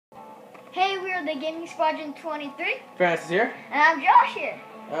Hey, we're the Gaming Squadron 23, Francis here. and I'm Josh here.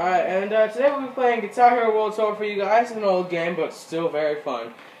 Alright, and today we'll be playing Guitar Hero World Tour for you guys. An old game, but still very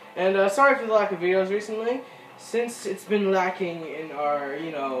fun. And sorry for the lack of videos recently, since it's been lacking in our,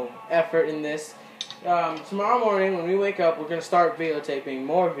 effort in this. Tomorrow morning when we wake up, we're going to start videotaping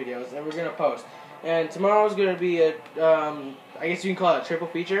more videos, and we're going to post. And tomorrow's going to be a, I guess you can call it a triple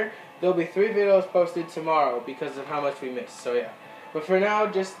feature. There'll be 3 videos posted tomorrow because of how much we missed, so yeah. But for now,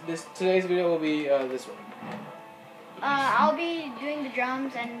 just today's video will be this one. I'll be doing the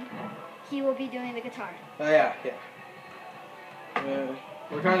drums, and he will be doing the guitar. Yeah.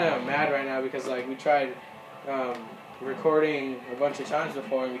 We're kind of mad right now because we tried recording a bunch of times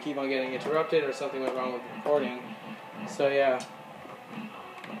before, and we keep on getting interrupted or something went wrong with the recording. So yeah.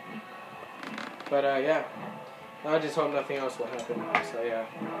 But yeah. I just hope nothing else will happen. So yeah.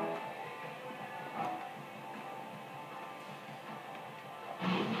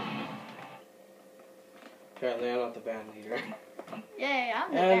 Apparently I'm not the band leader. Yeah,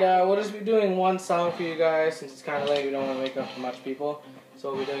 I'm the And band. we'll just be doing one song for you guys since it's kind of late. We don't want to wake up too much people.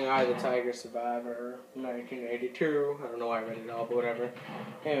 So we'll be doing Eye of the Tiger, Survivor, 1982. I don't know why I read it all, but whatever.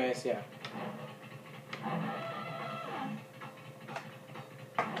 Anyways, yeah.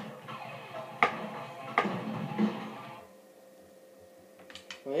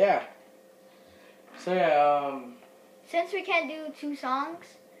 Well, yeah. So yeah, Since we can't do 2 songs,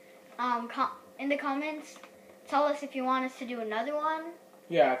 in the comments, tell us if you want us to do another one.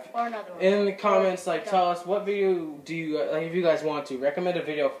 Yeah. Or another one. In the comments, tell us what video do you if you guys want to recommend a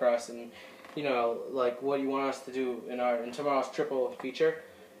video for us, and what you want us to do in tomorrow's triple feature,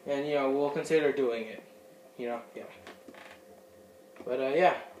 and we'll consider doing it. Yeah. But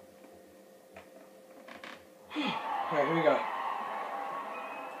yeah. All right, here we go.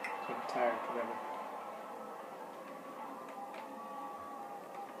 I'm tired, whatever.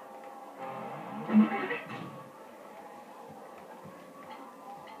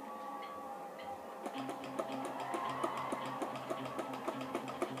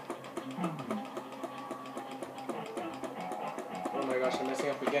 Oh my gosh, I'm messing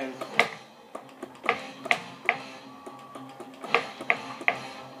up again.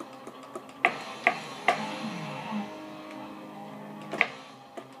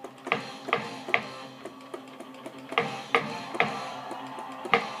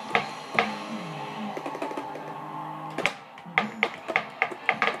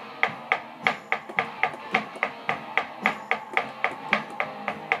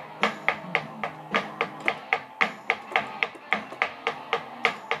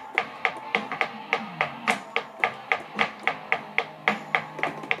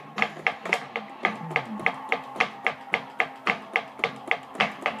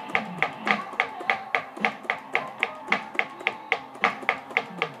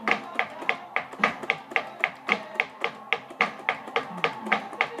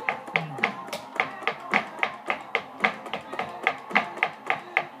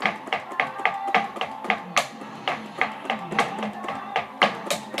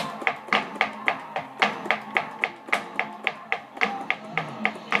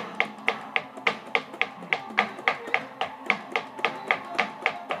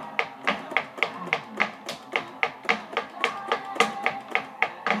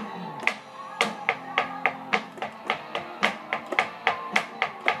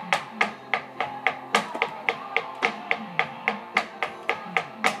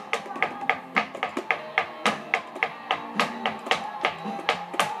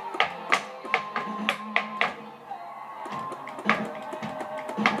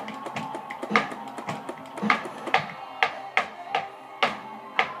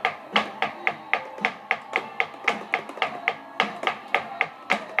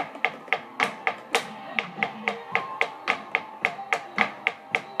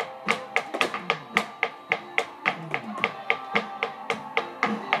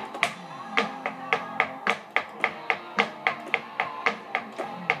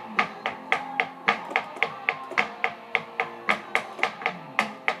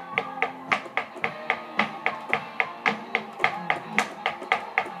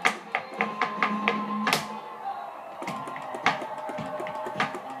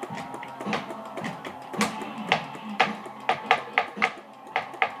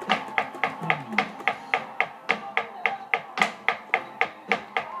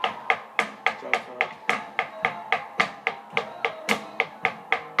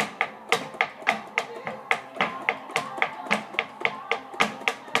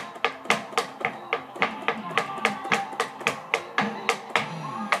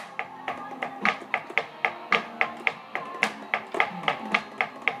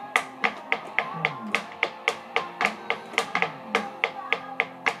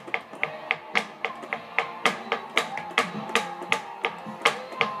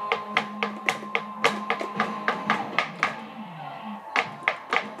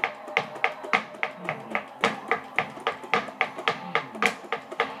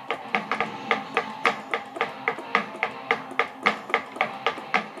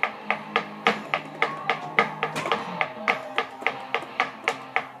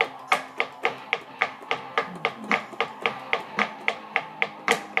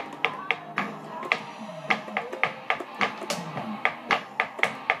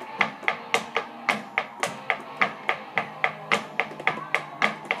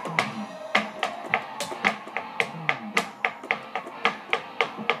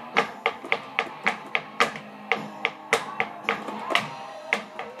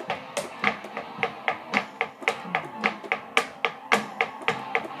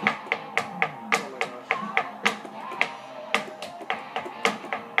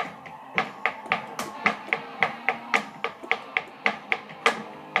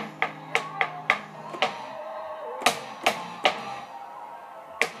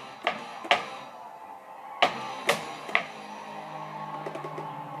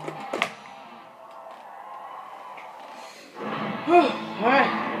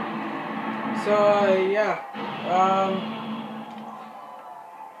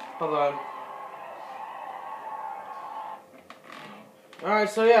 Hold on. Alright,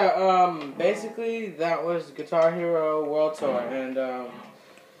 so yeah, basically that was Guitar Hero World Tour, and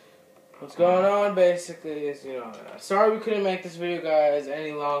what's going on basically is, sorry we couldn't make this video, guys,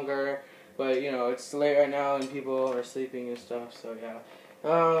 any longer, but it's late right now and people are sleeping and stuff, so yeah.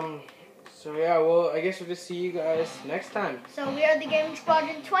 Well, I guess we'll just see you guys next time. So we are the Gaming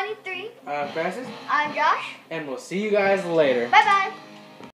Squadron 23. I'm Francis. I'm Josh. And we'll see you guys later. Bye bye.